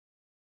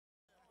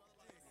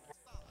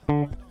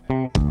Hello,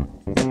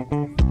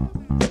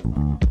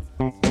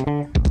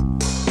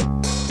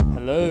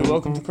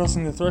 welcome to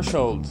Crossing the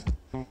Threshold.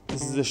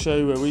 This is a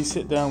show where we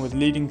sit down with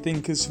leading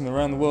thinkers from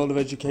around the world of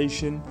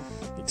education,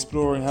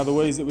 exploring how the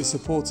ways that we're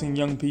supporting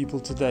young people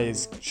today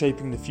is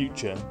shaping the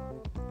future.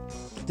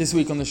 This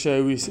week on the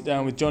show, we sit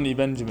down with Jonny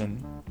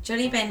Benjamin.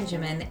 Jonny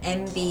Benjamin,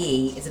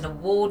 MBE, is an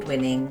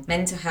award-winning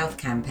mental health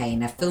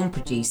campaigner, film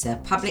producer,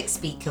 public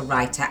speaker,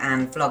 writer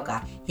and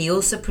vlogger. He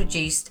also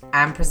produced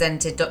and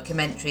presented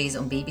documentaries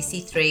on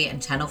BBC Three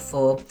and Channel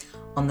 4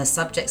 on the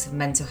subjects of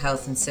mental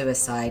health and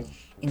suicide.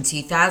 In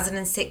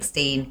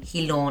 2016,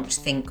 he launched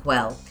Think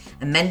Well,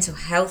 a mental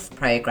health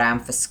programme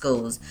for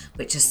schools,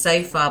 which has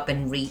so far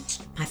been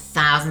reached by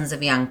thousands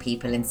of young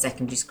people in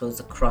secondary schools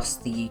across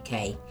the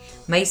UK.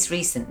 Most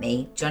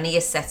recently, Jonny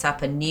has set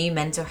up a new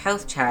mental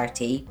health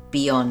charity,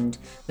 Beyond,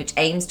 which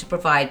aims to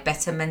provide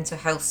better mental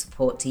health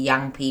support to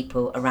young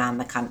people around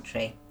the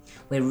country.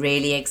 We're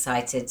really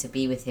excited to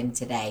be with him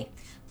today.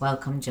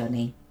 Welcome,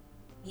 Jonny.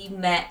 You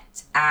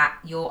met at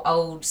your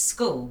old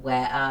school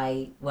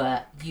where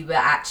you were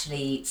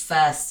actually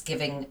first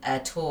giving a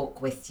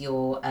talk with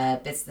your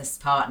business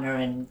partner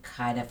and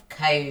kind of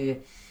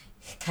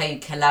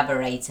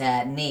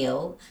co-collaborator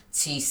Neil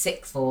to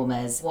sixth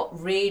formers.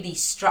 What really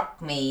struck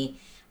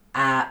me,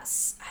 I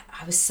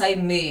was so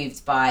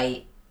moved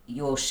by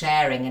your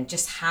sharing and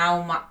just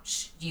how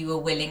much you were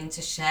willing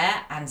to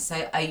share and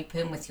so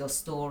open with your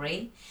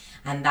story.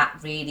 And that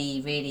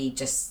really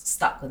just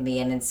stuck with me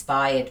and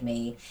inspired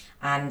me.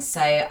 And so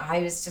I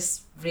was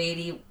just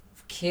really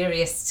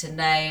curious to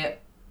know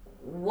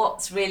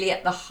what's really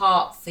at the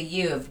heart for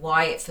you of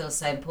why it feels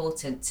so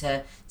important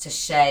to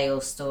share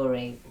your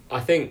story. I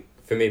think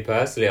for me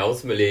personally,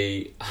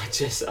 ultimately, I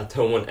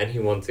don't want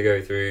anyone to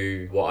go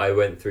through what I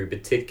went through,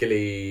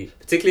 particularly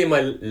in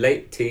my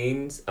late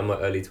teens and my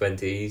early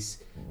 20s,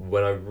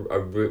 when I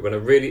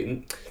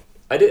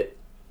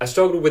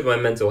struggled with my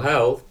mental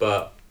health,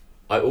 but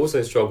I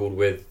also struggled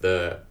with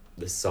the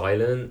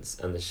silence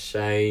and the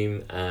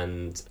shame,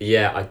 and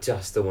I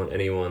just don't want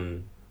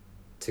anyone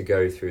to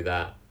go through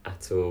that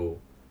at all.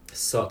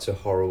 Such a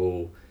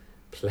horrible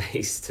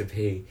place to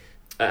be.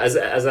 As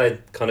I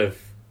kind of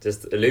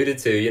just alluded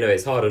to,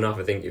 it's hard enough,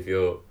 I think, if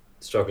you're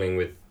struggling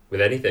with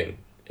anything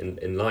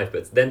in life,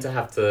 but then to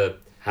have the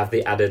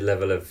added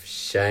level of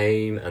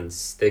shame and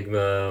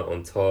stigma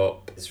on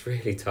top, it's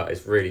really tough.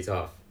 It's really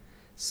tough.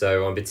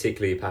 So I'm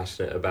particularly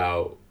passionate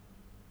about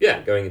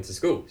going into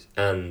schools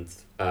and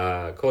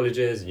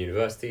colleges and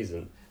universities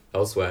and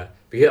elsewhere,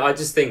 because I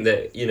just think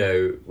that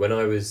when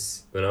I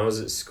was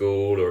at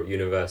school or at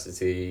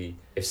university,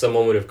 if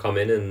someone would have come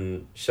in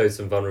and showed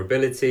some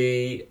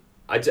vulnerability,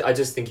 I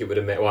just think it would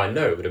have made. Well, I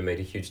know it would have made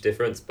a huge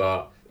difference.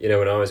 But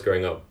when I was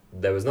growing up,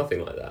 there was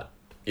nothing like that.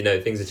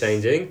 Things are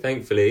changing,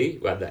 thankfully.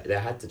 Well, they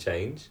had to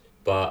change,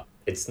 but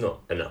it's not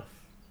enough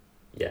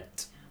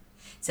yet.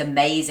 It's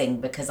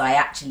amazing because I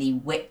actually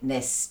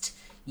witnessed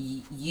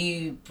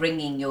you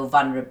bringing your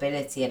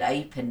vulnerability and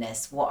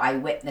openness. What I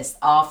witnessed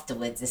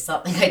afterwards is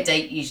something I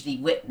don't usually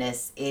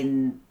witness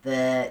in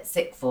the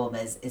sixth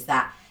formers, is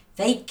that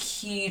they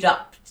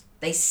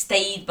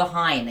stayed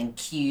behind and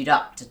queued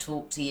up to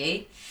talk to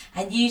you.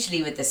 And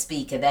usually with the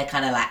speaker, they're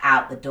kind of like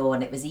out the door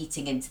and it was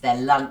eating into their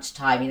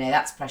lunchtime,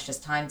 that's precious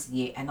time to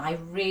you. And I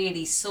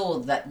really saw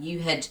that you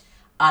had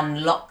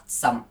unlocked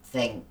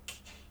something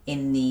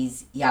in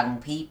these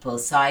young people.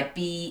 So I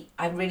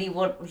really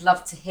would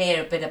love to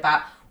hear a bit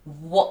about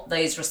what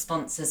those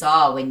responses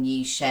are when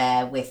you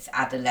share with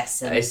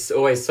adolescents. It's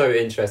always so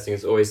interesting,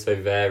 it's always so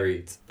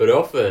varied. But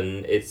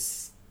often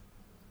it's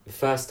the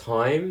first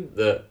time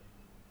that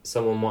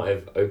someone might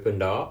have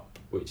opened up,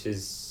 which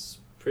is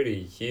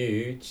pretty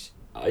huge.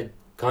 I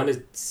kind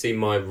of see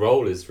my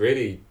role as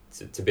really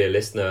to be a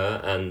listener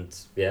and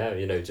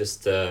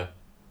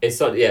it's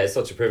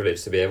such a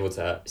privilege to be able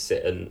to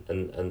sit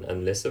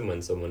and listen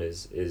when someone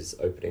is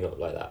opening up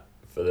like that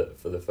for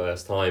the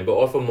first time. But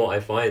often what I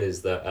find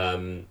is that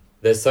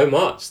there's so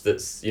much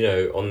that's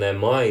on their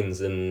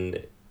minds and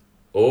it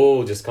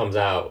all just comes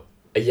out.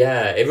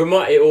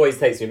 It always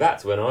takes me back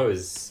to when I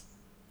was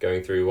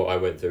going through what I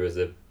went through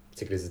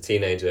particularly as a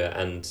teenager,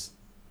 and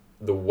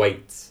the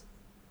weight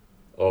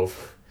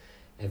of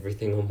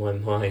everything on my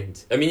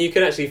mind. I mean, you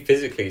can actually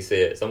physically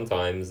see it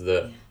sometimes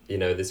that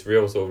this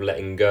real sort of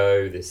letting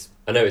go,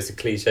 I know it's a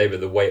cliche, but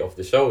the weight off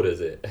the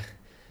shoulders.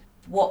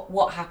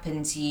 What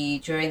happened to you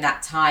during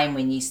that time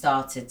when you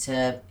started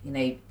to,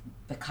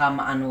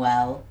 become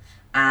unwell,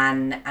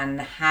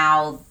 and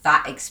how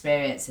that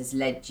experience has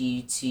led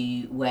you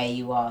to where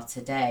you are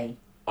today?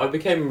 I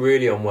became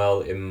really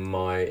unwell in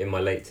my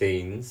late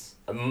teens.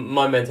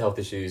 My mental health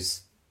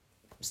issues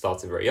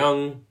started very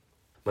young.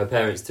 My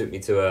parents took me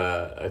to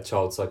a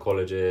child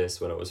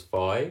psychologist when I was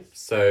 5.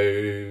 So,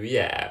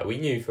 we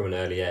knew from an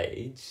early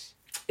age.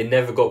 It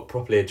never got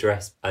properly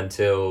addressed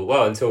until,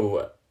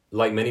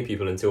 like many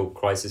people, until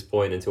crisis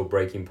point, until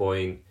breaking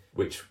point,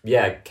 which,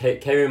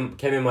 came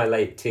in my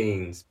late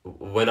teens.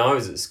 When I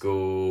was at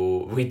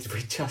school, we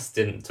just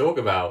didn't talk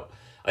about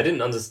I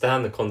didn't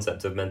understand the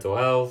concept of mental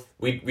health.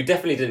 We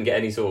definitely didn't get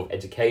any sort of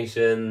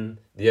education.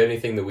 The only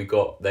thing that we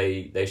got,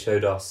 they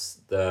showed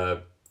us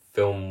the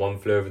film One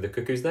Flew Over the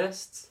Cuckoo's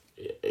Nest.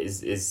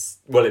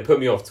 Well, it put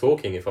me off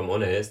talking, if I'm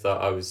honest.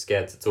 I was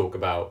scared to talk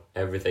about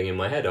everything in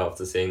my head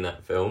after seeing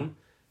that film.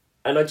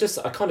 And I just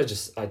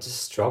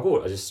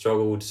struggled. I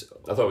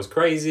thought I was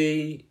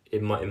crazy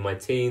in my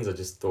teens. I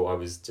just thought I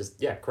was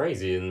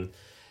crazy, and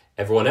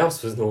everyone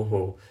else was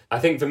normal. I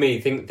think for me,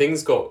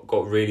 things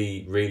got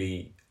really,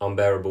 really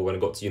unbearable when I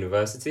got to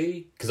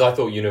university, because I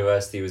thought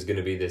university was going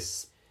to be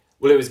this...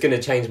 Well, it was going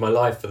to change my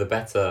life for the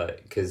better,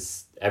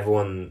 because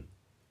everyone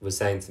was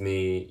saying to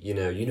me,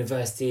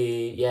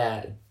 university,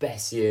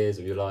 best years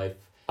of your life.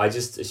 I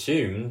just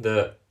assumed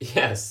that,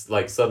 yes,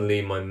 like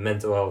suddenly my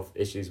mental health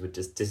issues would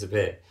just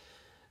disappear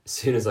as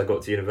soon as I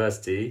got to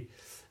university.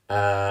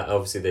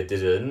 Obviously they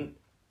didn't.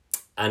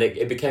 And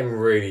it became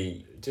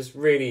really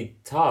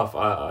tough.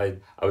 I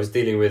was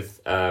dealing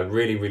with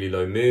really, really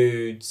low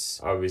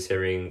moods. I was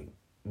hearing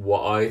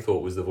what I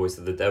thought was the voice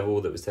of the devil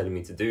that was telling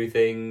me to do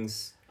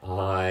things.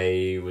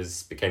 I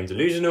became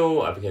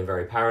delusional. I became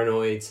very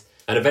paranoid.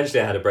 And eventually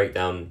I had a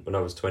breakdown when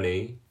I was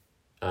 20,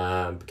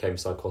 became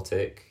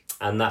psychotic.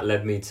 And that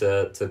led me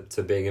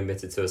to being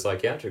admitted to a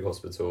psychiatric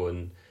hospital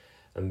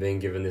and being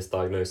given this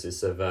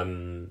diagnosis of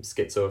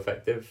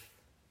schizoaffective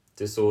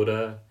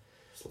disorder.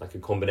 It's like a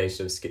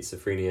combination of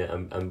schizophrenia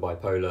and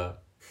bipolar.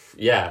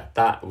 Yeah,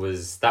 that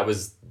was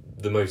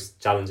the most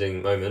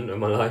challenging moment of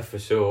my life for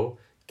sure,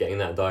 getting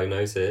that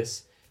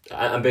diagnosis.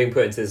 And being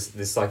put into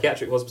this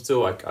psychiatric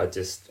hospital, I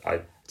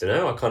don't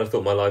know, I kind of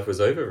thought my life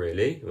was over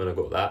really when I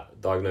got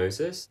that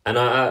diagnosis. And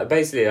I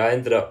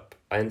ended up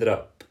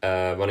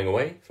running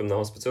away from the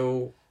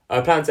hospital.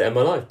 I planned to end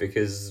my life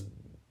because,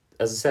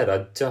 as I said,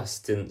 I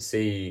just didn't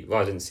see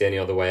any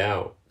other way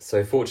out.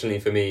 So fortunately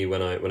for me,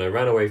 when I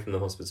ran away from the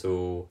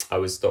hospital, I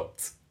was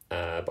stopped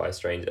by a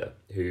stranger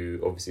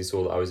who obviously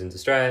saw that I was in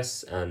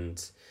distress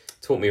and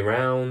taught me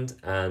around.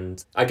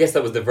 And I guess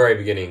that was the very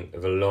beginning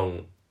of a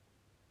long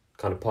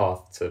kind of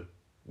path to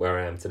where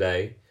I am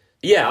today.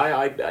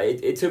 Yeah,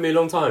 it took me a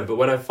long time, but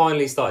when I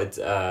finally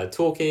started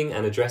talking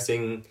and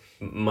addressing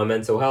my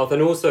mental health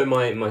and also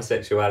my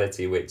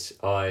sexuality, which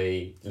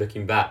I,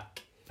 looking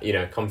back,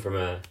 come from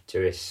a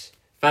Jewish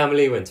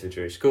family, went to a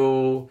Jewish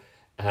school,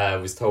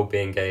 was told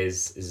being gay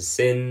is a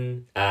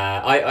sin.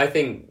 I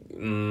think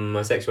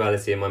my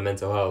sexuality and my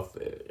mental health,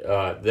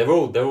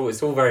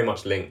 it's all very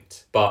much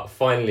linked. But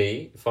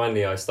finally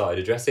I started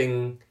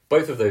addressing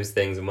both of those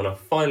things, and when I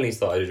finally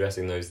started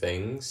addressing those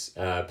things,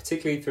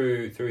 particularly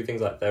through things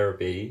like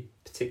therapy,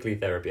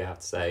 I have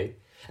to say,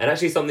 and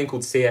actually something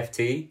called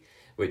CFT,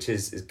 which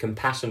is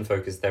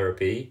compassion-focused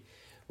therapy,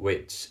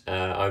 which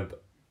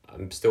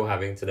I'm still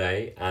having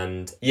today.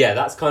 And yeah,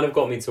 that's kind of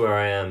got me to where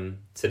I am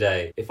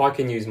today. If I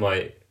can use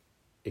my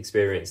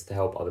experience to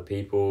help other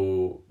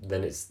people,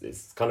 then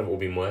it's kind of all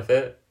been worth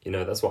it.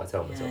 That's what I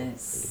tell myself.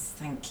 Yes,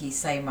 thank you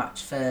so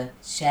much for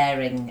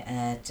sharing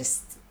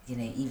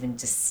even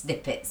just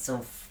snippets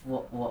of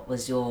what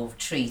was your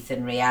truth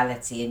and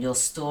reality and your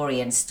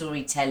story. And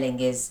storytelling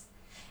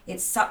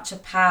it's such a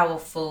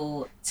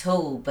powerful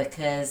tool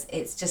because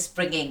it's just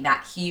bringing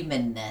that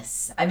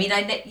humanness. I mean,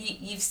 I know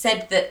you've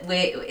said that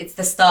it's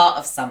the start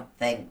of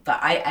something, but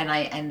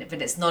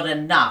but it's not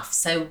enough.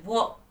 So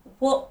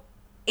what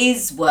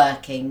is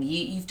working?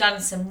 You've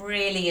done some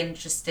really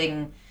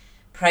interesting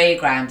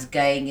programs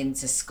going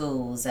into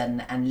schools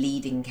and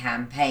leading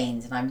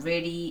campaigns, and I'd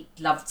really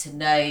love to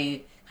know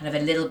kind of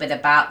a little bit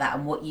about that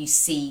and what you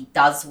see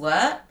does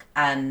work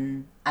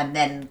and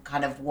then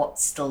kind of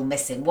what's still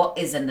missing, what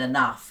isn't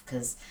enough,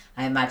 because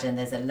I imagine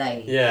there's a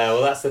load. Yeah,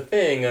 well, that's the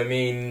thing. I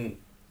mean,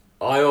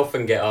 I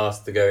often get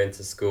asked to go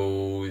into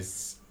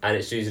schools and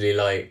it's usually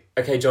like,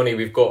 okay, Jonny,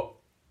 we've got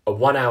a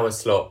 1 hour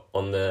slot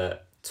on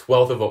the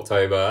 12th of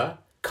October,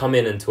 come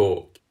in and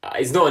talk.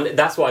 It's not,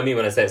 that's what I mean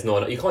when I say it's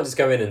not, you can't just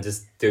go in and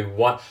just do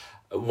one,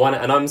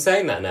 and I'm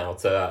saying that now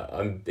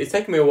it's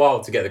taken me a while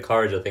to get the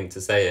courage, I think,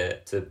 to say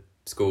it to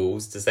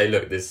schools, to say,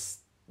 look,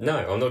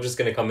 I'm not just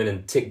going to come in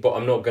and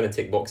I'm not going to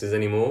tick boxes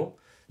anymore.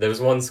 There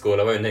was one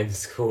school, I won't name the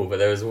school, but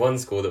there was one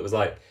school that was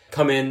like,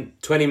 come in,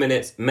 20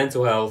 minutes,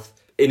 mental health,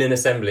 in an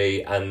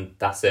assembly, and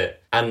that's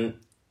it. And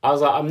I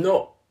was like, I'm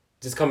not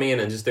just coming in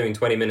and just doing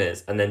 20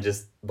 minutes and then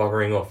just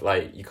buggering off.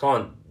 Like, you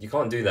can't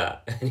do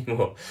that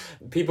anymore.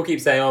 People keep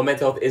saying, oh,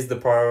 mental health is the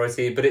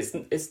priority, but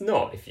it's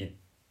not if if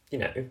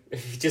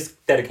you're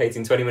just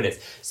dedicating 20 minutes.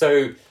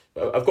 So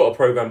I've got a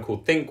program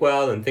called Think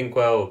Well, and Think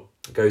Well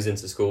goes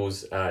into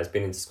schools. It's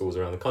been into schools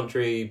around the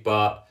country,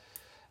 but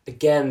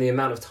again, the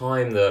amount of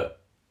time that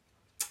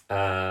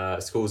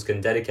schools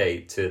can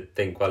dedicate to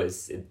Think Well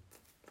it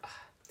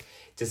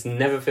just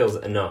never feels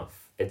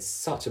enough. It's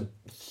such a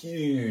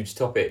huge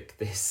topic,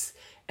 this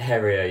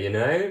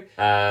area,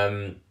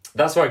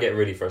 that's where I get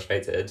really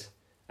frustrated,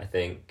 I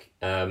think.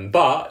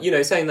 But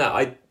saying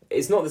that,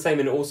 it's not the same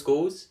in all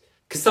schools,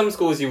 because some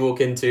schools you walk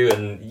into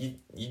and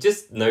you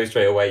just know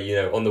straight away,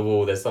 on the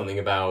wall there's something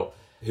about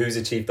who's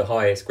achieved the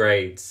highest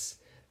grades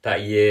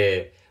that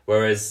year,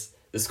 whereas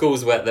the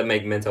schools that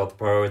make mental health a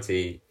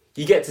priority,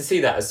 you get to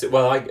see that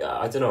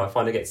I don't know, I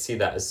find I get to see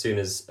that as soon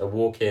as I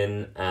walk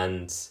in,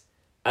 and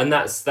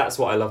that's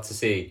what I love to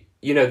see.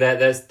 You know,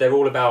 they're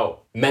all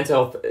about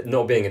mental health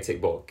not being a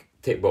tick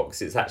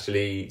box. It's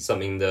actually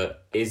something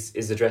that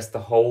is addressed the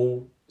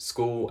whole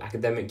school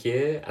academic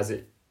year, as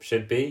it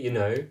should be, you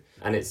know,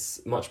 and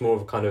it's much more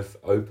of a kind of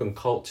open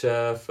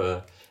culture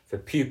for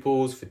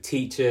pupils, for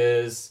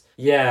teachers.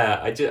 Yeah,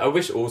 I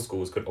wish all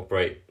schools could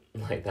operate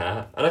like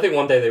that, and I think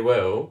one day they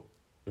will.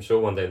 I'm sure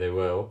one day they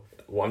will.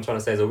 What I'm trying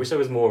to say is I wish there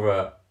was more of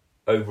a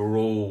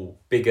overall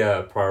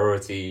bigger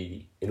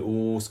priority in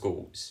all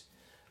schools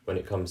when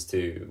it comes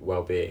to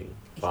well-being,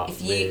 but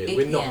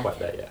we're not quite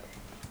there yet.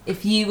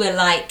 If you were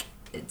like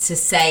to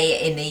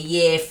say in a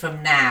year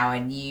from now,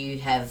 and you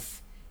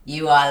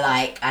are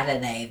like, I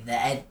don't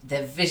know,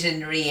 the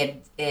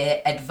visionary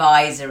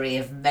advisory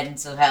of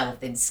mental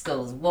health in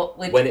schools,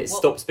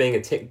 stops being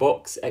a tick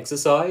box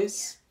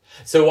exercise.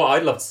 So what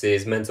I'd love to see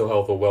is mental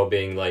health or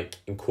well-being like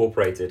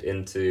incorporated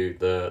into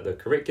the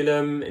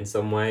curriculum in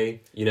some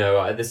way. You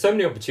know, there's so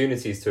many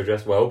opportunities to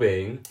address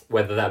well-being,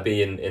 whether that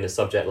be in a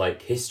subject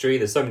like history.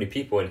 There's so many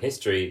people in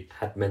history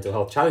had mental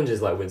health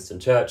challenges, like Winston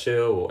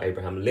Churchill or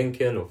Abraham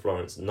Lincoln or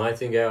Florence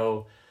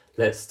Nightingale.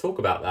 Let's talk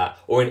about that.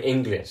 Or in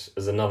English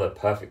as another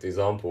perfect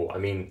example. I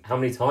mean, how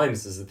many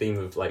times does the theme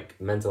of like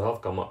mental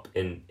health come up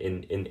in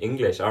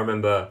English? I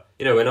remember,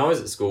 you know, when I was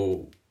at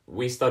school,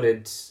 we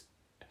studied,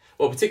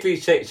 well, particularly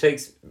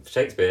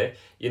Shakespeare,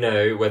 you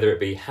know, whether it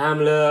be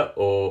Hamlet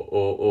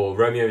or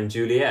Romeo and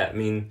Juliet. I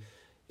mean,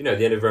 you know, at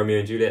the end of Romeo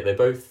and Juliet, they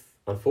both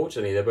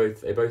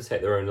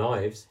take their own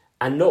lives.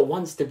 And not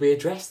once did we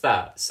address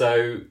that.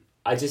 So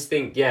I just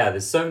think,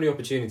 there's so many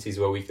opportunities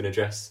where we can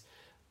address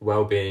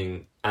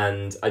well-being,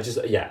 and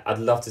I'd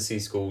love to see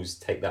schools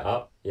take that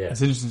up. Yeah.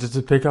 It's interesting just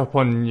to pick up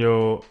on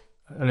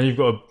I know you've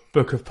got a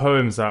book of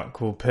poems out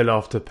called Pill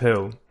After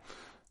Pill.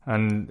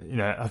 And, you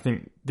know, I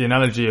think the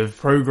analogy of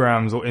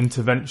programs or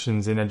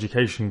interventions in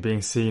education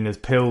being seen as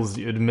pills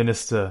that you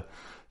administer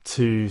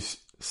to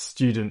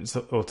students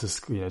or to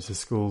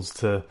schools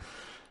to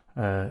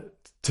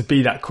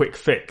be that quick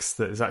fix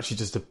that is actually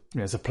just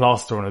it's a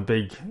plaster on a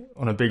big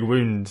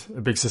wound,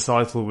 a big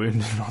societal wound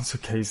in lots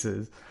of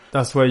cases.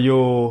 That's where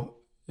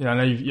I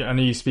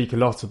know you speak a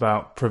lot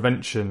about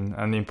prevention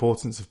and the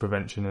importance of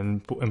prevention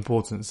and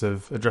importance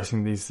of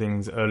addressing these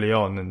things early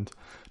on and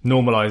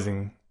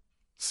normalizing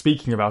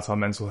speaking about our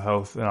mental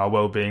health and our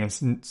well-being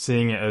and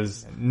seeing it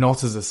as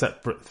not as a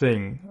separate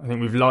thing. I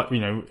think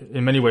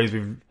in many ways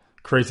we've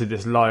created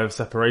this lie of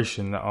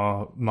separation that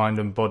our mind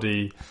and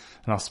body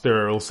and our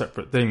spirit are all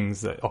separate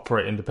things that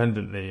operate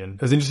independently. And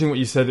it was interesting what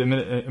you said a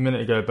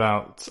minute ago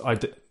about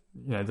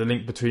the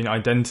link between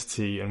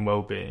identity and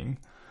well-being.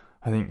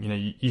 I think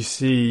you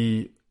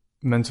see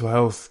mental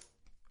health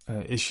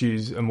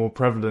issues are more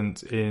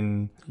prevalent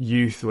in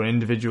youth or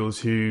individuals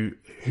who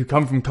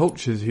come from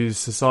cultures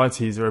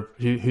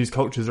whose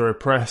cultures are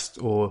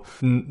oppressed or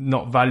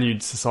not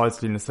valued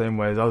societally in the same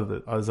way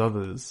as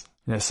others.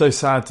 It's so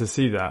sad to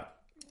see that.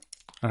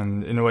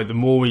 And in a way, the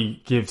more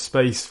we give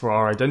space for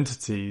our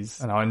identities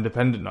and our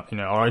independent,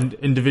 our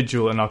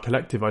individual and our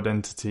collective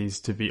identities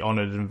to be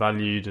honoured and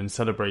valued and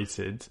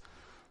celebrated,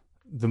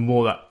 the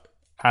more that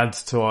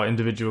adds to our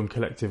individual and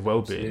collective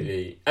well-being.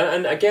 Absolutely.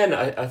 And again,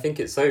 I think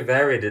it's so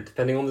varied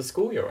depending on the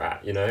school you're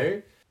at, you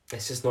know?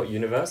 It's just not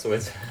universal,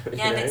 is it?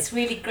 Yeah, and it's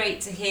really great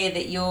to hear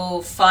that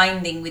you're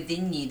finding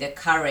within you the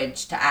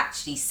courage to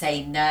actually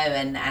say no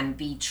and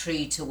be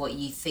true to what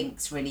you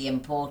think's really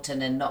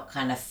important and not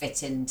kind of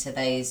fit into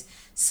those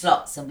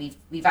slots. And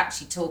we've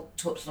actually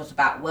talked a lot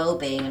about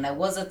well-being, and there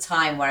was a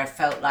time where I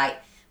felt like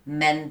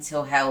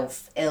mental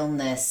health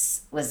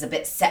illness was a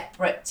bit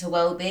separate to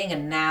well-being,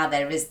 and now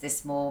there is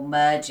this more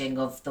merging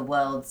of the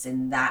worlds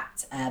in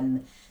that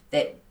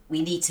that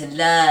we need to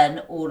learn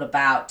all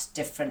about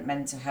different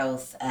mental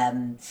health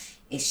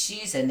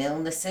issues and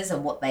illnesses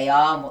and what they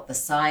are and what the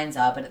signs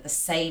are, but at the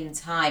same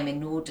time,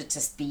 in order to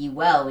be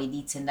well, we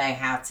need to know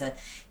how to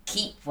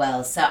keep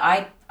well. So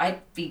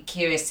I'd be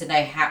curious to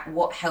know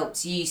what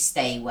helps you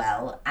stay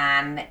well,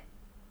 and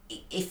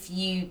if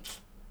you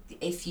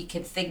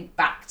can think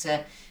back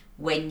to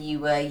when you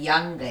were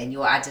younger, in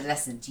your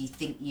adolescence, do you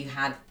think you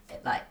had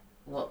like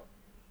what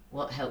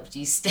helped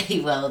you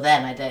stay well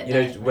then? I don't know.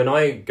 You know, when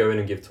I go in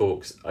and give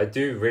talks, I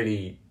do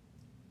really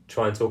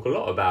try and talk a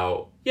lot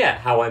about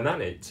how I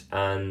manage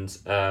and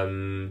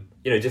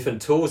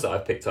different tools that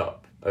I've picked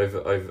up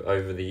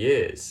over the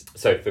years.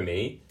 So for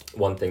me,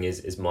 one thing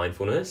is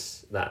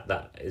mindfulness.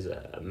 That is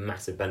a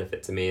massive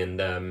benefit to me, and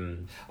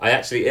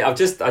I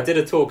did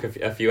a talk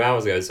a few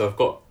hours ago, so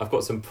I've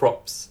got some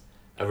props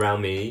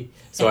around me.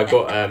 So I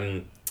got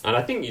and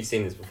I think you've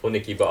seen this before,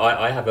 Nikki, but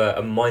I have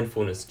a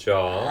mindfulness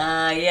jar.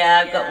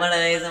 I've got one of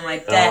those on my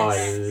desk. Oh,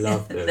 I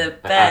love them. The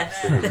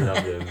best. I absolutely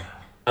love them.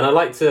 And I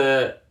like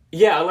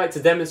to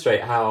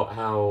demonstrate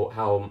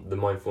how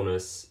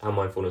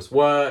mindfulness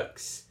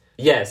works.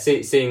 Yeah,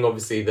 seeing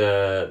obviously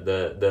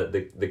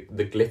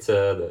the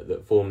glitter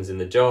that forms in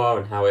the jar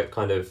and how it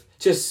kind of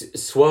just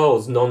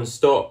swirls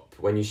non-stop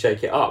when you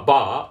shake it up.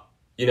 But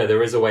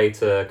there is a way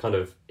to kind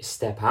of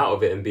step out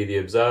of it and be the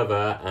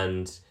observer,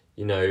 and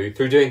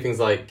through doing things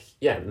like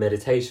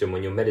meditation,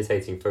 when you're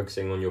meditating,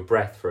 focusing on your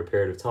breath for a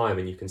period of time,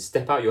 and you can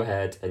step out your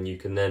head and you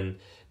can then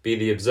be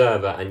the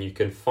observer, and you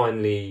can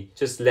finally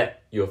just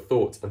let your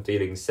thoughts and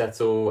feelings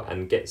settle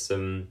and get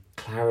some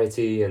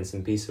clarity and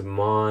some peace of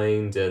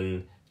mind.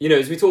 And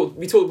as we talked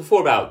before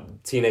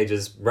about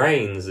teenagers'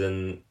 brains,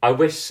 and I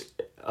wish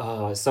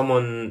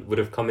someone would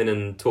have come in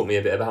and taught me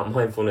a bit about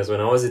mindfulness when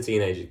I was a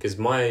teenager, because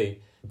my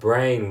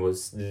brain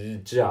was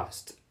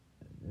just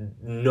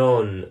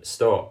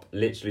non-stop,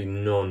 literally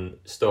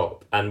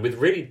non-stop, and with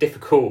really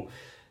difficult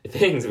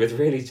things, with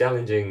really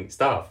challenging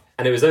stuff.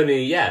 And it was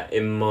only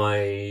in my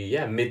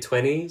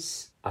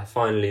mid-20s I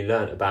finally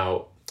learnt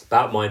about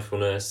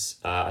mindfulness.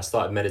 I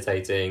started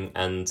meditating,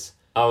 and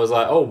I was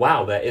like, oh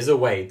wow, there is a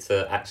way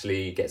to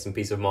actually get some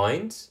peace of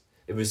mind.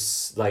 It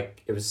was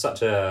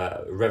such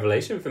a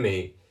revelation for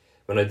me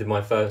when I did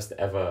my first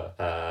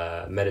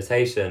ever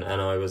meditation,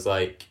 and I was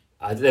like,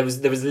 there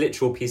was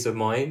literal peace of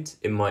mind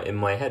in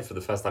my head for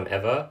the first time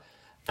ever,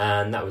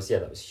 and that was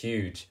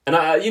huge. And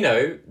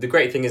the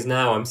great thing is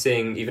now I'm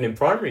seeing, even in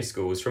primary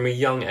schools from a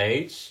young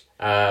age.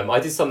 I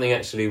did something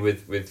actually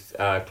with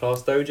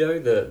Class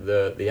Dojo,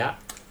 the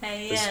app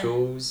for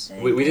schools.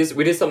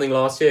 We did something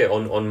last year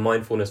on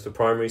mindfulness for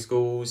primary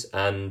schools,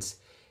 and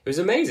it was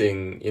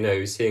amazing.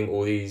 Seeing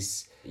all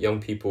these young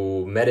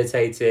people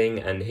meditating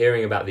and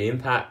hearing about the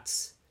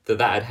impacts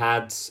that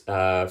had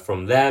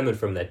from them and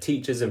from their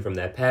teachers and from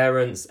their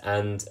parents.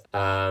 And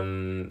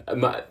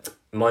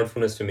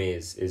mindfulness for me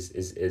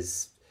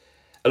is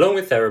along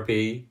with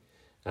therapy,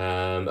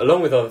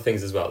 along with other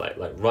things as well,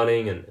 like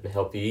running and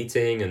healthy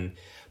eating,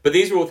 but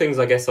these are all things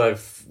I guess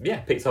I've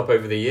picked up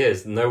over the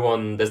years.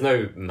 There's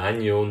no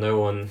manual,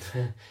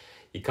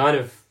 you kind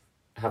of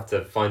have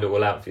to find it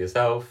all out for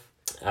yourself.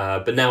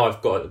 But now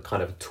I've got a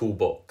kind of a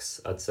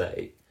toolbox, I'd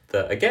say,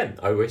 that again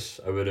I wish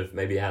I would have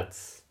maybe had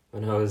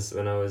when I was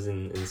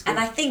in school. And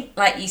I think,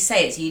 like you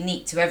say, it's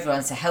unique to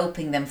everyone, so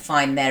helping them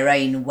find their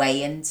own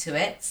way into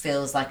it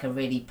feels like a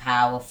really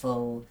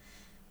powerful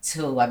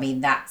tool. I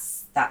mean,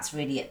 that's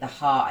really at the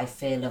heart, I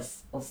feel,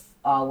 of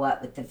our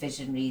work with the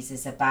Visionaries,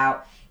 is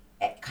about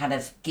kind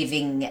of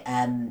giving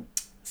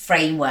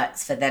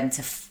frameworks for them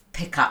to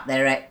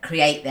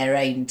create their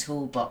own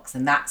toolbox,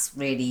 and that's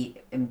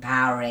really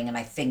empowering, and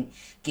I think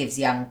gives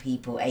young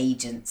people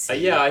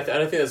agency. And I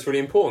think that's really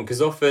important,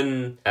 because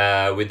often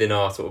within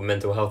our sort of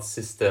mental health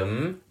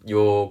system,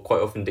 you're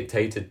quite often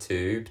dictated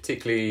to,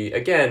 particularly,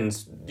 again,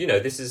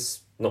 this is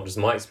not just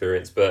my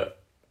experience,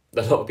 but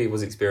a lot of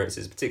people's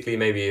experiences, particularly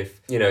maybe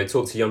if,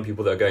 talk to young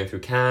people that are going through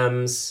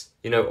CAMS,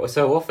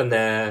 so often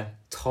they're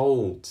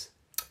told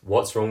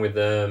what's wrong with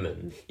them,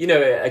 and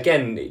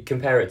again,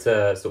 compare it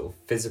to sort of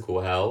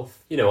physical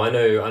health. I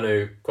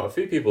know quite a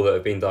few people that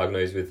have been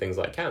diagnosed with things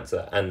like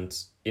cancer, and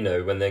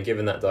when they're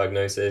given that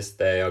diagnosis,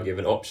 they are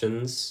given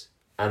options,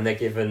 and they're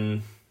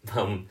given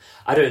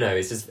I don't know,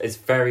 it's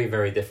very,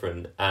 very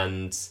different.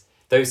 And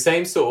those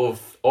same sort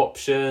of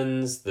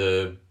options,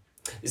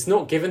 it's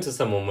not given to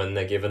someone when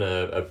they're given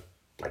a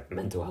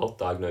mental health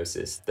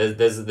diagnosis.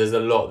 There's a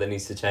lot that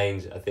needs to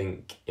change, I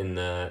think, in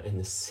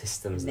the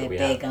systems that we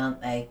have. They're big,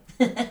 aren't they?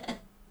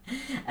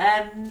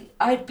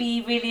 I'd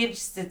be really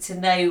interested to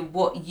know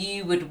what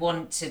you would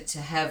want to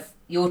have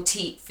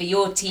for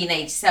your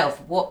teenage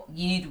self, what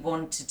you'd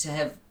wanted to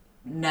have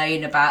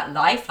known about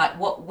life, like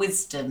what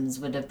wisdoms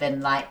would have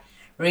been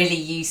really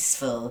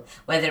useful,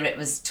 whether it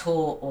was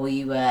taught or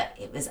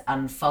it was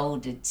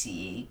unfolded to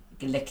you,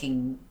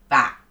 looking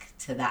back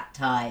to that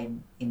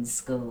time in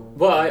school.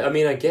 Well,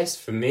 I guess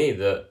for me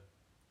that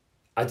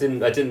I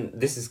didn't.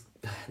 This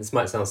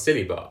might sound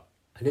silly, but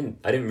I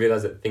didn't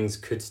realize that things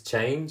could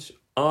change.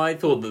 I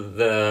thought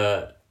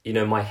that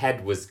my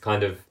head was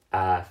kind of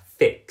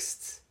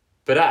fixed,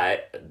 but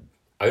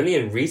only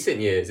in recent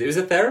years. It was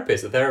a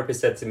therapist. A therapist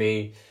said to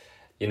me,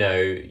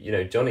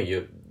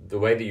 Jonny, the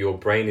way that your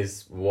brain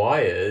is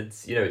wired,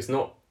 it's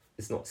not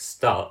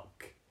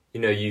stuck.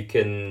 You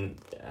can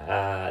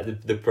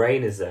the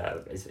brain is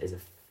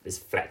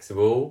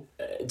flexible.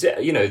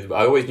 I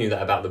always knew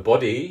that about the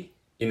body.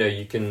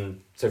 You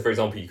can, so for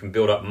example, you can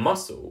build up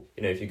muscle.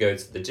 If you go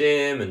to the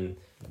gym and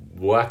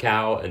work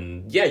out,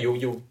 and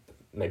you'll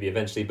maybe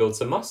eventually build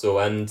some muscle.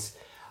 And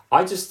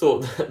I just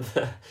thought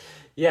that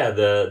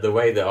the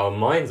way that our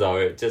minds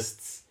are,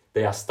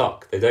 they are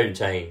stuck. They don't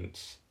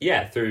change.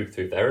 Through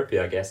therapy,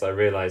 I guess I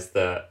realized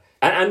that,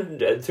 and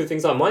through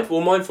things like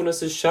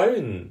mindfulness has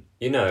shown,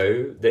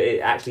 that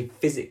it actually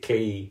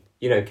physically,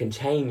 can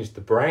change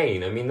the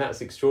brain. I mean,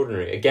 that's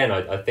extraordinary. Again,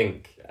 I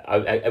think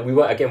we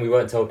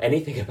weren't told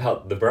anything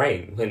about the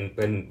brain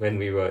when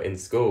we were in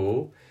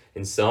school.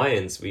 In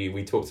science,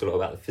 we talked a lot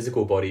about the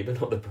physical body, but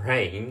not the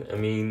brain. I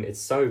mean, it's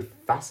so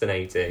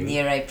fascinating.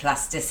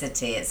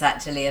 Neuroplasticity, it's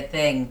actually a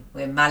thing.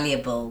 We're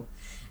malleable.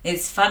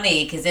 It's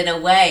funny because in a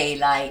way,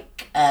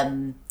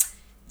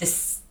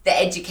 the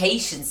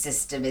education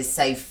system is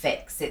so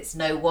fixed. It's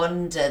no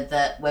wonder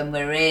that when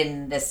we're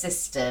in the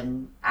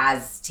system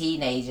as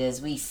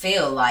teenagers, we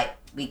feel like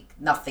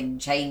nothing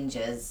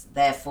changes,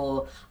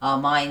 therefore our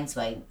minds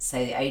won't. So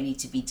only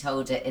to be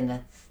told it in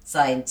a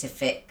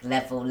scientific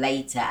level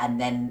later and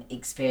then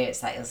experience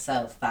that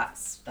yourself,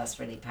 that's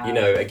really powerful.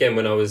 You know, again,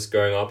 when I was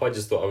growing up, I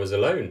just thought I was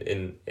alone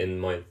in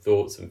my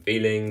thoughts and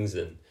feelings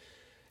and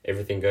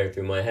everything going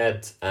through my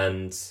head.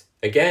 And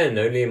again,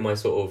 only in my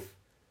sort of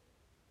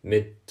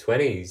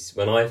mid-20s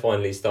when I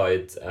finally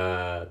started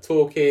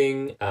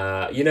talking,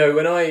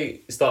 when I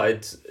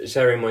started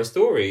sharing my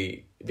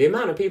story, the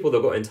amount of people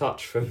that got in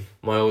touch from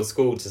my old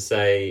school to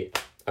say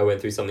I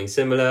went through something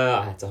similar,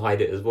 I had to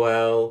hide it as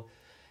well,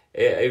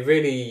 it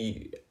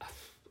really,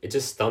 it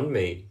just stunned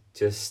me,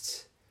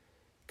 just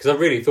because I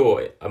really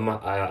thought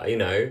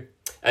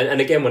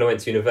and again, when I went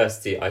to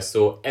university, I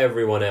saw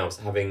everyone else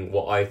having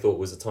what I thought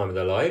was the time of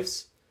their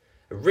lives.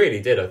 I really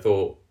did. I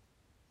thought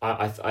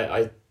I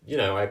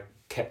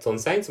kept on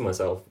saying to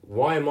myself,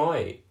 why am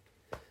I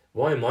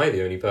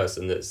the only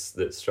person that's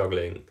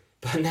struggling?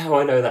 But now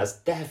I know that's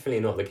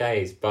definitely not the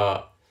case.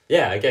 But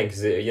yeah, again,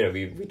 because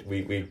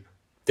we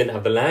didn't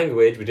have the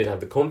language, we didn't have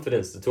the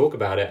confidence to talk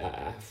about it.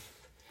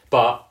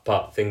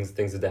 But things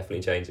are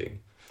definitely changing.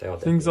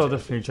 Things are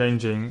definitely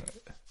changing.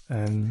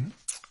 And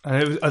I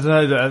don't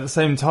know that at the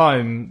same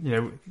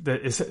time,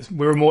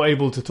 we're more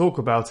able to talk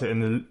about it,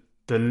 and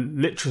the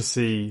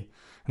literacy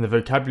and the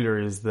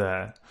vocabulary is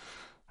there.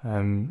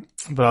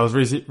 But I was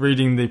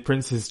reading the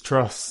Prince's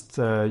Trust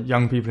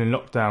Young People in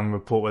Lockdown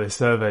report, where they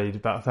surveyed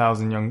about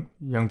 1,000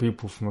 young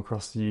people from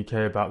across the UK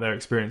about their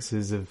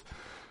experiences of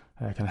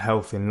kind of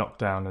health in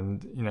lockdown,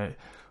 and I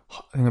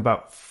think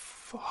about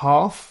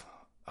half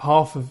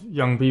of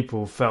young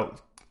people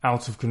felt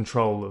out of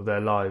control of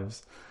their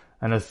lives,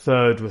 and a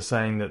third were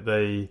saying that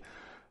they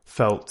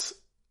felt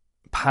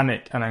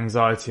panic and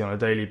anxiety on a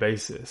daily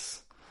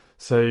basis.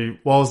 So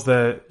whilst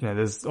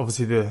there's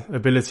obviously the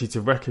ability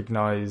to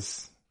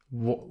recognise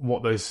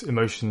what those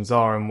emotions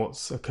are and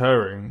what's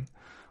occurring,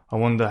 I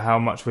wonder how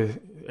much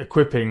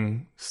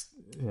equipping is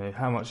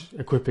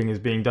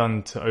being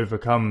done to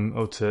overcome,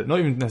 or to not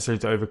even necessarily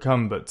to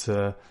overcome, but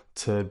to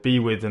be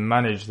with and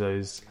manage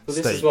those states.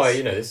 This is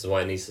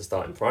why it needs to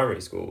start in primary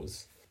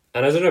schools.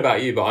 And I don't know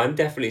about you, but I'm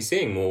definitely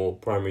seeing more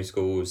primary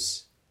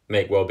schools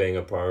make well-being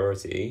a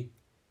priority.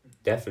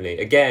 Definitely.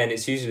 Again,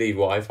 it's usually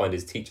what I find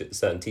is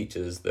certain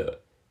teachers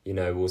that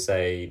will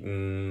say,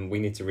 we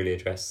need to really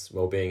address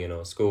well-being in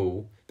our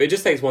school. But it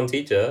just takes one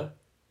teacher,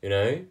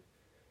 to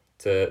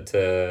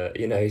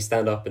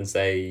stand up and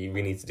say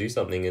we need to do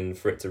something, and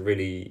for it to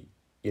really,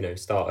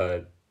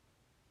 start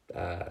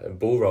a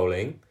ball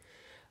rolling.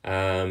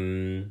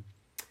 But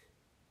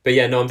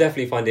yeah, no, I'm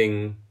definitely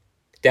finding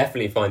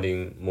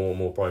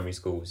more primary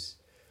schools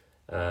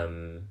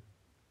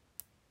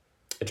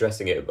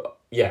addressing it. But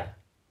yeah,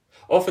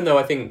 often though,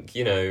 I think,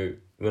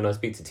 when I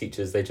speak to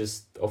teachers, they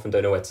just often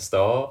don't know where to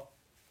start,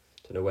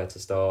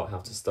 how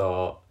to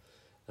start.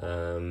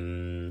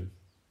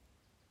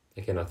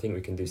 Again, I think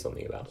we can do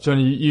something about it.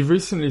 Jonny, you've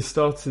recently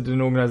started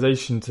an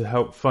organisation to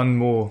help fund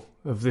more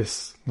of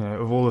this,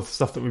 of all the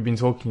stuff that we've been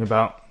talking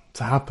about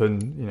to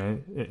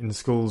happen, in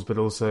schools, but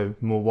also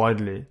more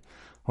widely. I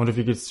wonder if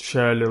you could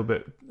share a little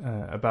bit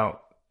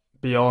about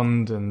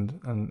Beyond and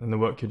the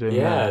work you're doing.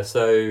 Yeah, there.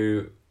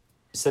 So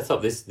set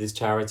up this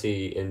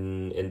charity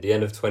in the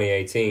end of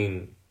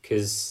 2018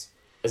 because,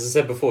 as I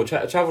said before,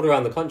 travelled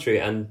around the country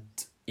and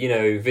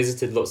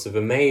visited lots of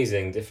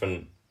amazing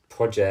different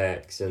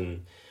projects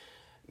and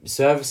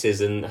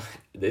services, and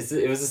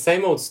it was the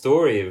same old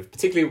story of,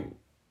 particularly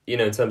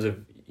in terms of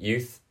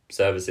youth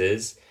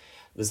services,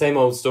 the same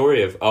old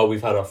story of,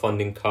 we've had our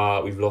funding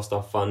cut, we've lost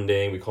our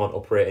funding, we can't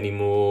operate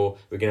anymore,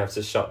 we're gonna have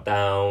to shut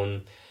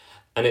down.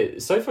 And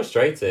it's so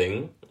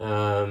frustrating,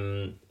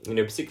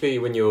 particularly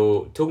when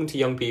you're talking to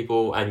young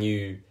people and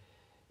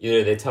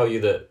they tell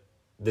you that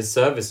this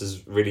service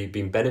has really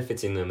been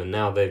benefiting them, and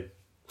now they've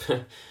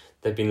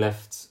been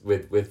left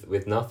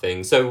with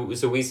nothing. So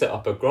we set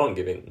up a grant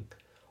giving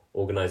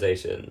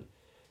organisation.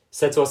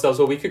 Said to ourselves,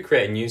 well, we could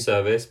create a new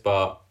service,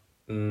 but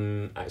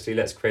actually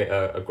let's create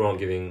a grant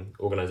giving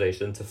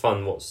organisation to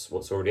fund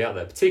what's already out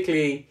there,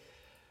 particularly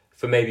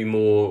for maybe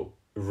more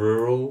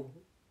rural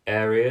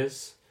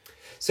areas.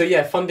 So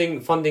yeah,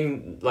 funding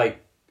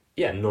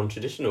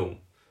non-traditional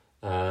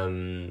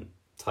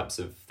types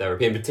of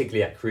therapy, and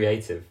particularly at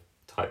creative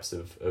types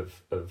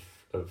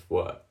of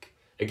work.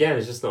 Again,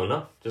 it's just not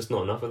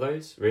enough of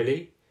those,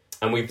 really.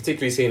 And we've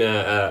particularly seen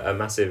a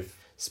massive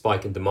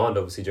spike in demand,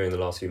 obviously, during the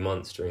last few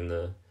months, during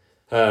the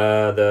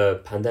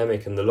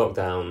pandemic and the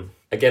lockdown.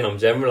 Again, I'm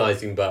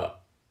generalising,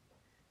 but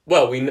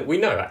well, we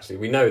know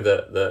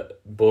that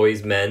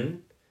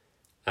men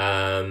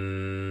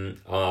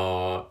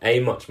are A,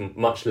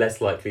 much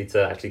less likely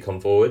to actually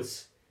come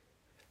forwards,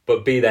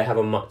 but B, they have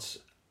a much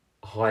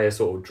higher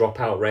sort of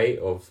dropout rate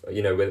of,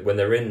 when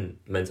they're in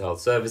mental health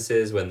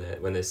services, when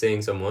they're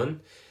seeing someone,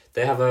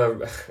 they have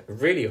a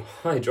really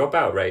high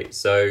dropout rate.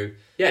 So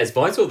yeah, it's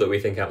vital that we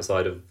think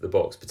outside of the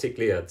box,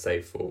 particularly I'd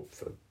say for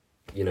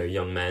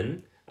young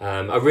men.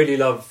 I really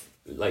love,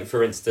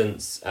 for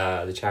instance,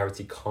 the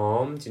charity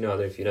Calm. I don't know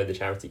if you know the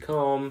charity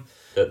Calm,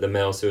 the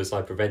male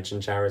suicide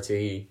prevention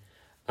charity.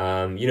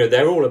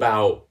 They're all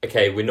about,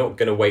 okay, we're not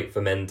going to wait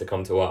for men to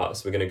come to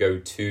us. We're going to go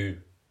to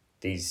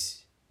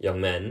these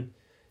young men.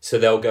 So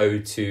they'll go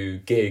to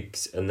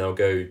gigs and they'll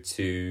go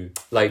to,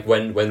 like,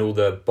 when all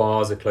the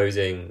bars are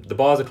closing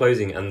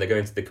and they're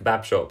going to the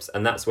kebab shops,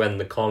 and that's when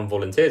the calm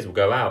volunteers will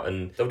go out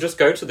and they'll just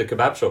go to the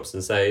kebab shops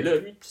and say,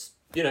 look,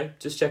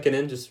 just checking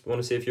in, just want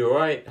to see if you're all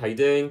right, how you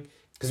doing?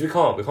 Because we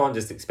can't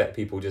just expect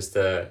people just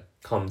to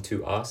come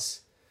to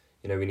us.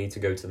 We need to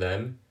go to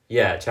them.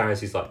 Yeah,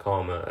 charities like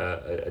Calm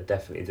are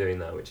definitely doing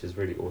that, which is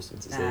really awesome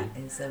to see. That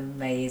is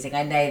amazing.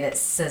 I know that's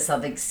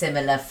something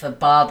similar for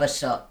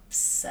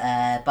barbershops.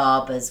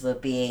 Barbers were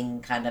being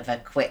kind of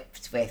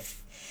equipped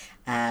with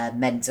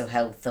mental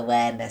health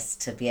awareness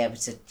to be able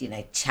to,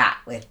 chat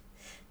with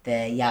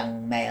the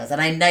young males.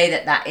 And I know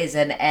that is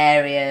an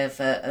area of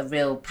a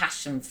real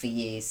passion for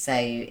you. So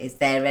is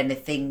there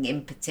anything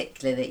in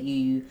particular that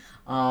you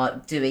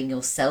are doing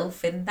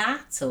yourself in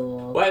that,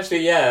 or? Well,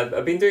 actually, yeah,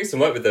 I've been doing some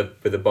work with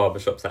the barber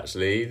shops,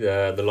 actually,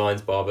 the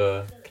Lions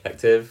Barber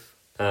Collective,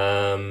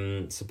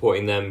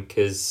 supporting them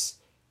because,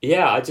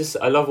 yeah,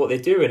 I love what they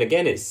do. And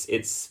again,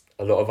 it's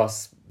a lot of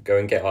us go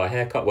and get our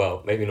hair cut.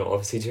 Well, maybe not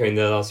obviously during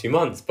the last few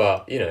months,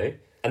 but,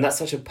 and that's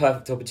such a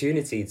perfect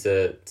opportunity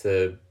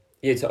to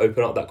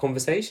open up that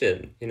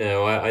conversation.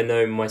 I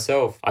know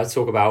myself, I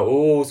talk about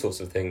all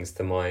sorts of things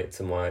to my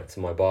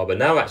barber.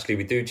 Now, actually,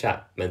 we do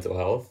chat mental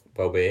health,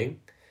 well-being,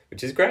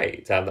 which is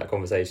great to have that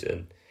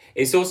conversation.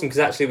 It's awesome because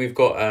actually we've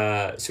got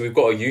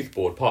a youth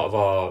board, part of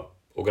our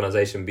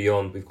organisation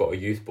Beyond. We've got a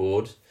youth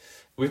board.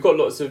 We've got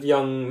lots of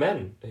young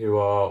men who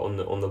are on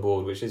the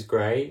board, which is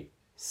great.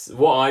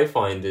 What I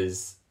find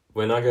is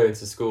when I go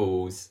into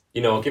schools,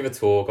 I'll give a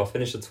talk, I'll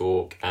finish a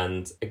talk,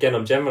 and again,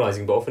 I'm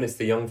generalising, but often it's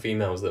the young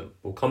females that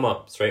will come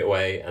up straight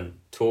away and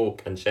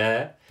talk and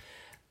share.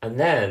 And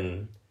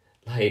then,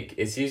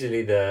 it's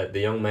usually the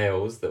young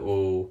males that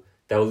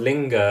they'll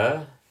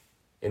linger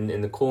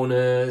in the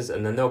corners,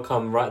 and then they'll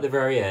come right at the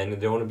very end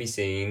and they don't want to be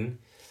seen,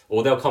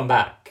 or they'll come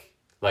back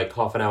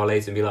half an hour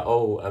later and be like,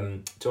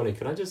 Jonny,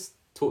 can I just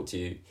talk to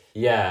you?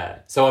 Yeah.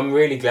 So I'm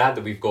really glad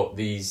that we've got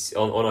these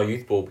on our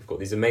youth board. We've got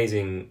these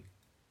amazing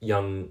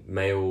young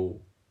male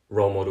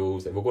role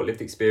models. They've all got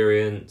lived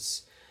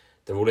experience.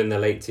 They're all in their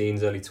late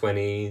teens, early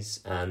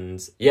 20s,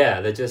 and yeah,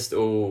 they're just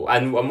all.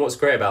 And what's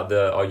great about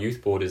our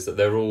youth board is that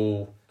they're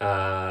all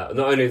not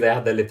only they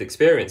have their lived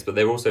experience, but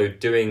they're also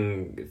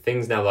doing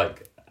things now.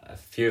 Like a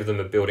few of them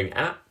are building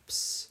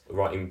apps,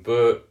 writing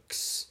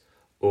books,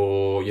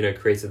 or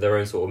created their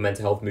own sort of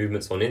mental health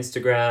movements on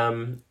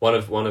Instagram. One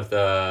of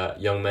the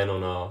young men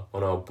on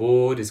our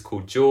board is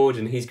called George,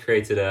 and he's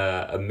created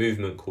a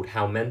movement called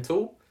How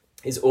Mental.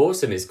 It's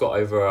awesome. It's got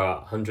over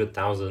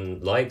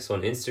 100,000 likes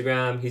on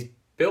Instagram. He's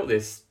built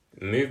this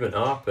movement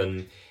up,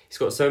 and he's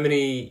got so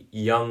many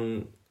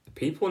young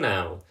people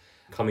now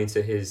coming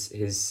to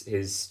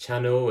his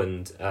channel,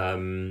 and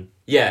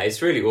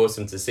it's really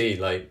awesome to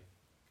see.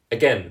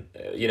 Again,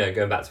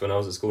 going back to when I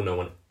was at school, no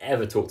one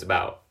ever talked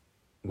about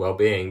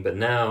well-being, but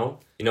now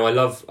I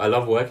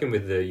love working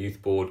with the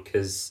youth board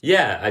because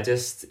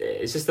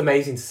it's just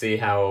amazing to see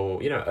how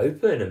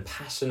open and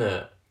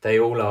passionate they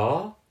all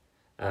are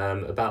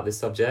about this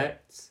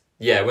subject.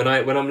 Yeah, when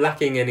I'm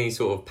lacking any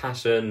sort of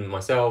passion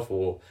myself,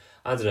 or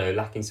I don't know,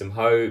 lacking some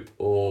hope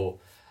or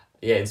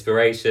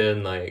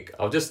inspiration,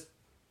 I'll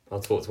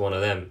talk to one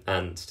of them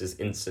and just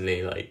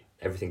instantly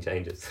everything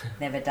changes.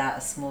 Never doubt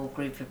a small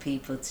group of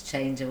people to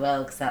change a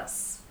world, because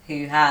that's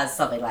who has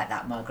something like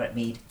that, Margaret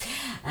Mead.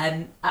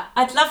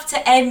 I'd love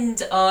to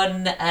end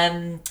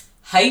on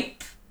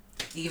hope,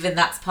 even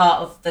that's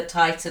part of the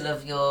title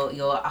of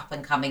your up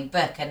and coming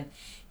book. And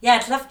yeah,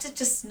 I'd love to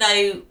just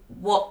know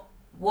what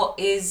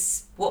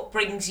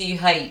brings you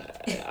hope.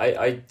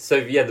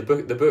 The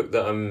book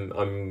that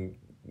I'm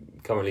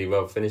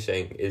currently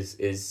finishing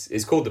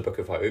is called The Book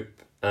of Hope.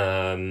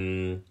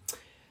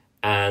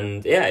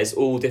 And yeah, it's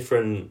all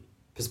different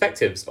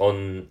perspectives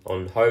on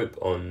hope,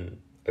 on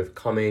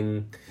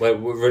overcoming,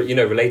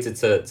 related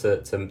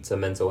to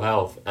mental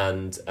health.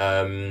 And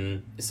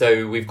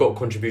so we've got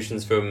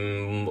contributions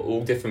from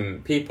all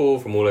different people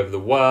from all over the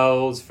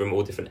world, from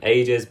all different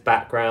ages,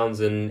 backgrounds,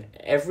 and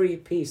every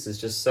piece is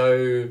just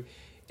so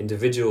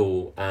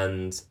individual.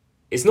 And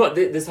it's not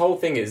this whole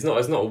thing. It's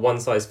not a one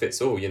size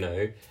fits all.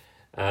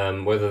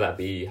 Whether that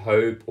be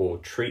hope or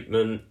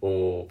treatment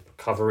or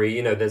recovery,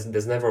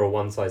 there's never a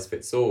one size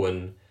fits all.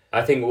 And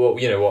I think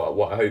what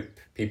I hope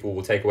people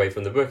will take away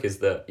from the book is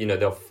that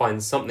they'll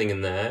find something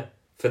in there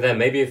for them.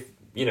 Maybe if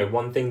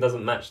one thing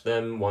doesn't match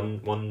them,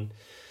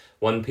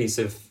 one piece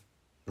of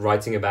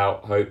writing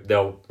about hope,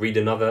 they'll read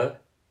another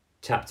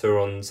chapter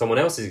on someone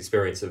else's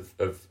experience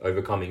of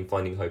overcoming,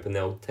 finding hope, and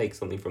they'll take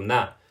something from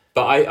that.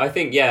 But I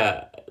think,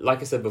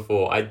 like I said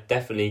before, I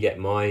definitely get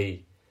my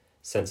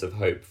sense of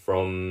hope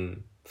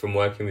from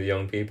working with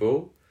young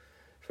people,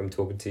 from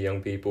talking to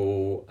young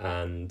people,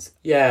 and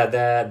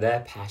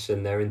their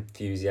passion, their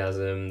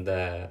enthusiasm,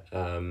 their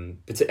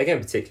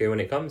particularly when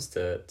it comes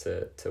to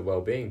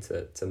well-being,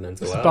 to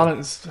mental health.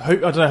 Balance.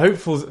 Hope. I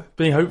don't know.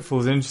 Being hopeful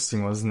is an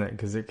interesting one, isn't it?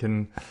 Because it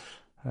can.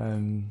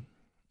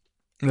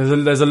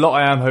 there's a lot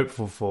I am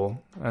hopeful for,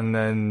 and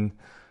then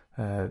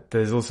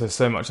there's also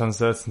so much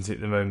uncertainty at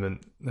the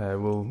moment.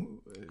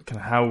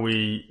 How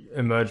we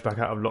emerge back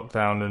out of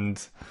lockdown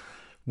and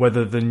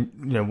whether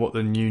what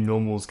the new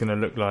normal is going to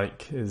look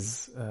like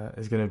is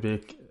going to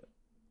be.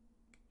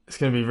 It's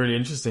going to be really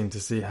interesting to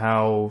see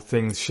how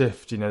things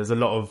shift. There's a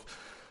lot of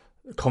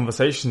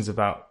conversations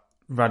about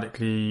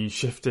radically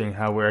shifting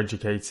how we're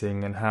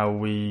educating and how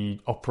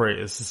we operate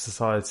as a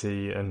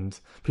society, and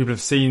people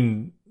have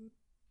seen.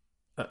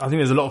 I think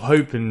there's a lot of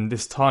hope in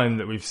this time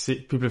that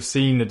people have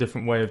seen a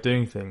different way of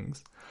doing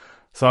things.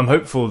 So I'm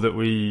hopeful that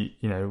we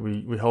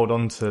hold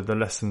on to the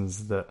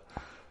lessons that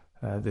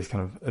this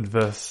kind of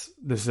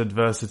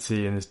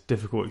adversity and this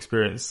difficult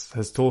experience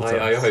has taught us.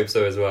 I hope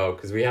so as well,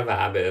 because we have a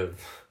habit of,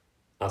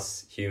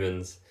 us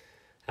humans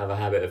have a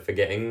habit of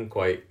forgetting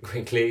quite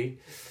quickly,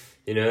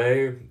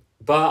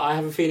 But I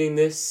have a feeling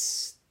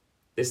this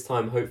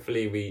time,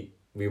 hopefully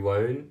we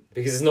won't,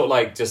 because it's not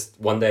like just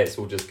one day it's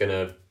all just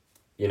gonna,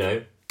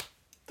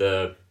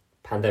 the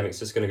pandemic's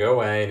just gonna go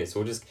away and it's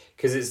all just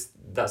because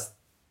that's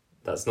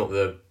not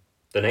the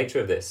nature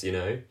of this,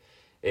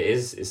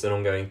 It's an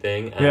ongoing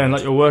thing. And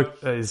like your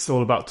work is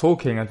all about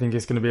talking. I think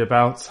it's going to be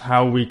about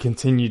how we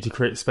continue to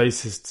create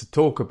spaces to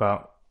talk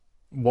about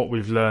what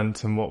we've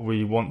learned and what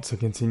we want to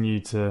continue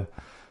to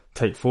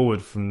take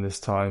forward from this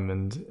time,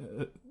 and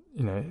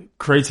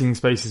creating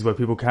spaces where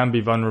people can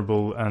be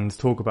vulnerable and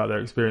talk about their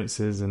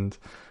experiences and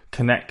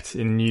connect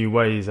in new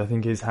ways, I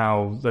think is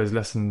how those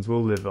lessons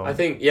will live on. I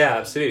think, yeah,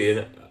 absolutely.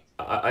 And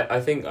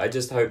I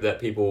just hope that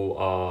people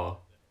are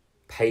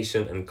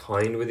patient and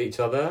kind with each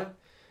other,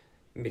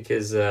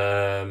 because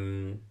I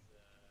don't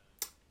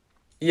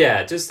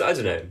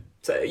know.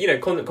 So,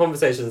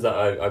 conversations that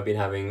I've been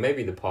having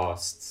maybe the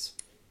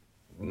past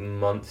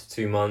month,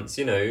 2 months,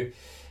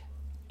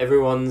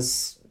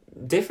 everyone's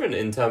different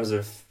in terms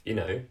of,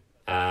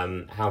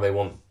 how they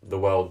want the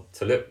world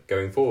to look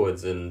going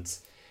forwards, and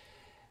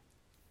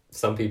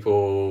some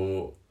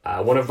people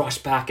want to rush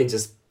back and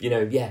just,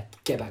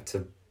 get back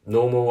to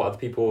normal. Other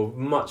people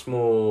much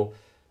more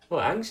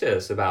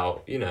anxious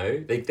about,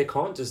 they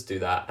can't just do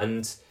that.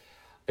 And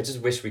I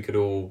just wish we could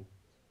all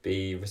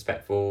be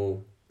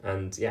respectful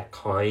and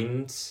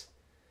kind,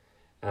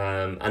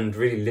 and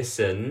really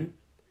listen,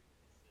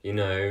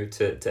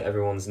 to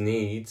everyone's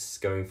needs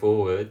going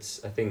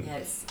forwards. I think.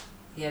 Yes.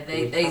 Yeah,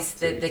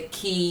 the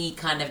key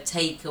kind of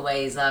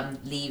takeaways I'm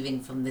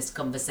leaving from this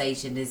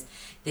conversation is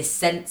this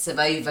sense of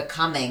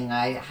overcoming.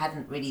 I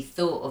hadn't really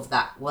thought of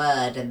that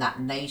word and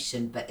that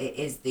notion, but it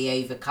is the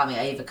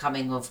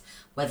overcoming of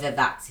whether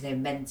that's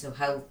mental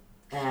health,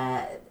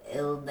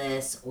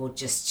 illness, or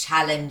just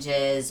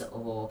challenges,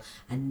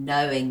 and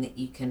knowing that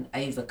you can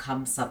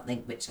overcome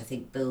something, which I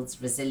think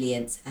builds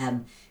resilience,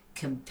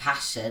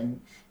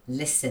 compassion,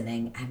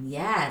 listening, and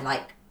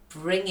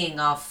bringing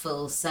our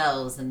full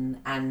selves,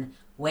 and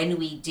when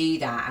we do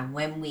that, and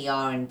when we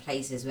are in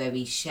places where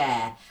we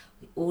share,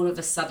 we all of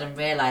a sudden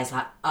realise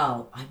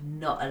I'm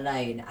not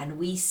alone. And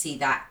we see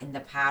that in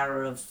the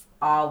power of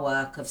our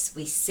work,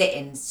 we sit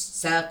in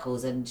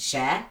circles and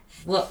share.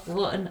 What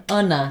an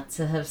honour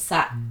to have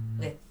sat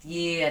with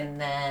you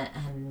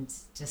and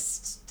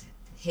just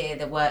hear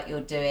the work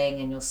you're doing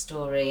and your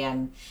story,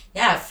 and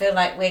I feel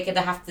like we're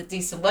gonna have to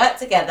do some work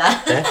together.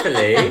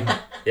 Definitely.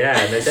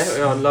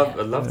 Definitely.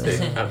 I'd love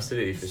to.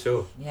 Absolutely, for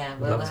sure. Yeah,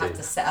 we'll have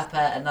to set up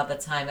another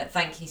time. But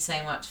thank you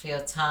so much for your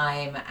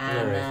time,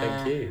 and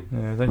thank you.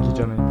 Yeah, thank you,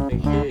 Jonny.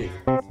 Thank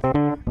you.